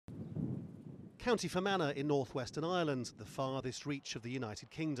County Fermanagh in northwestern Ireland, the farthest reach of the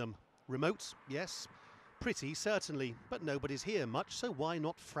United Kingdom. Remote, yes. Pretty, certainly, but nobody's here much, so why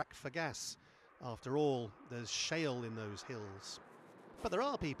not frack for gas? After all, there's shale in those hills. But there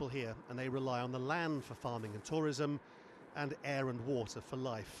are people here, and they rely on the land for farming and tourism, and air and water for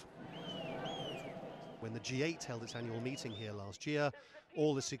life. When the G8 held its annual meeting here last year,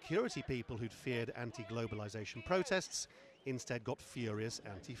 all the security people who'd feared anti-globalisation protests instead got furious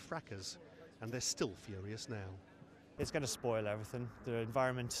anti-frackers. And they're still furious now. It's going to spoil everything. The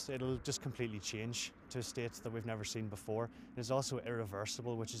environment, it'll just completely change to a state that we've never seen before. It's also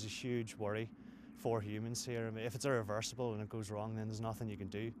irreversible, which is a huge worry for humans here. I mean, if it's irreversible and it goes wrong, then there's nothing you can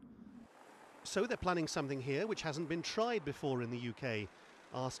do. So they're planning something here which hasn't been tried before in the UK,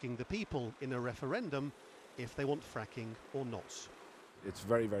 asking the people in a referendum if they want fracking or not. It's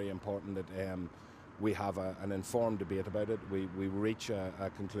very, very important that we have an informed debate about it. We reach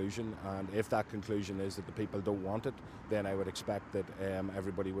a conclusion, and if that conclusion is that the people don't want it, then I would expect that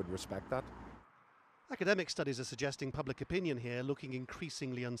everybody would respect that. Academic studies are suggesting public opinion here looking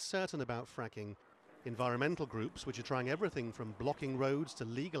increasingly uncertain about fracking. Environmental groups, which are trying everything from blocking roads to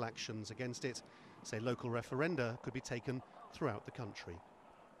legal actions against it, say local referenda could be taken throughout the country.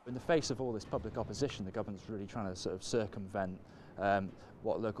 In the face of all this public opposition, the government's really trying to sort of circumvent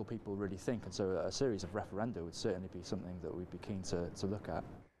what local people really think, and so a series of referenda would certainly be something that we'd be keen to look at.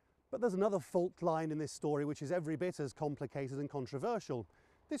 But there's another fault line in this story which is every bit as complicated and controversial.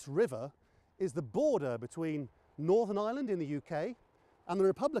 This river is the border between Northern Ireland in the UK and the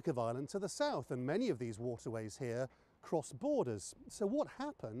Republic of Ireland to the south, and many of these waterways here cross borders. So what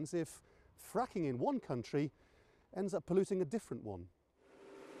happens if fracking in one country ends up polluting a different one?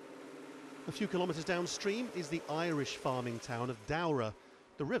 A few kilometres downstream is the Irish farming town of Dowra.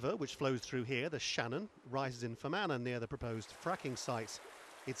 The river, which flows through here, the Shannon, rises in Fermanagh near the proposed fracking site.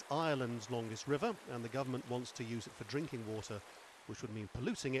 It's Ireland's longest river, and the government wants to use it for drinking water, which would mean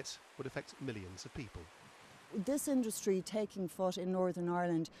polluting it would affect millions of people. This industry taking foot in Northern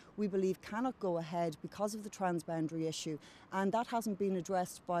Ireland, we believe, cannot go ahead because of the transboundary issue, and that hasn't been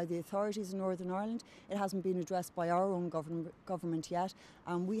addressed by the authorities in Northern Ireland. It hasn't been addressed by our own government yet,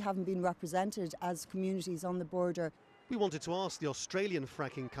 and we haven't been represented as communities on the border. We wanted to ask the Australian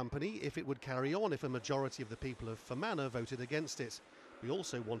fracking company if it would carry on if a majority of the people of Fermanagh voted against it. We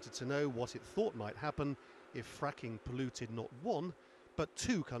also wanted to know what it thought might happen if fracking polluted not one, but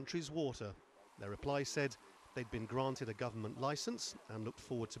two countries' water. Their reply said they'd been granted a government licence and looked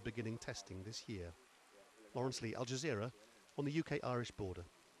forward to beginning testing this year. Lawrence Lee, Al Jazeera, on the UK-Irish border.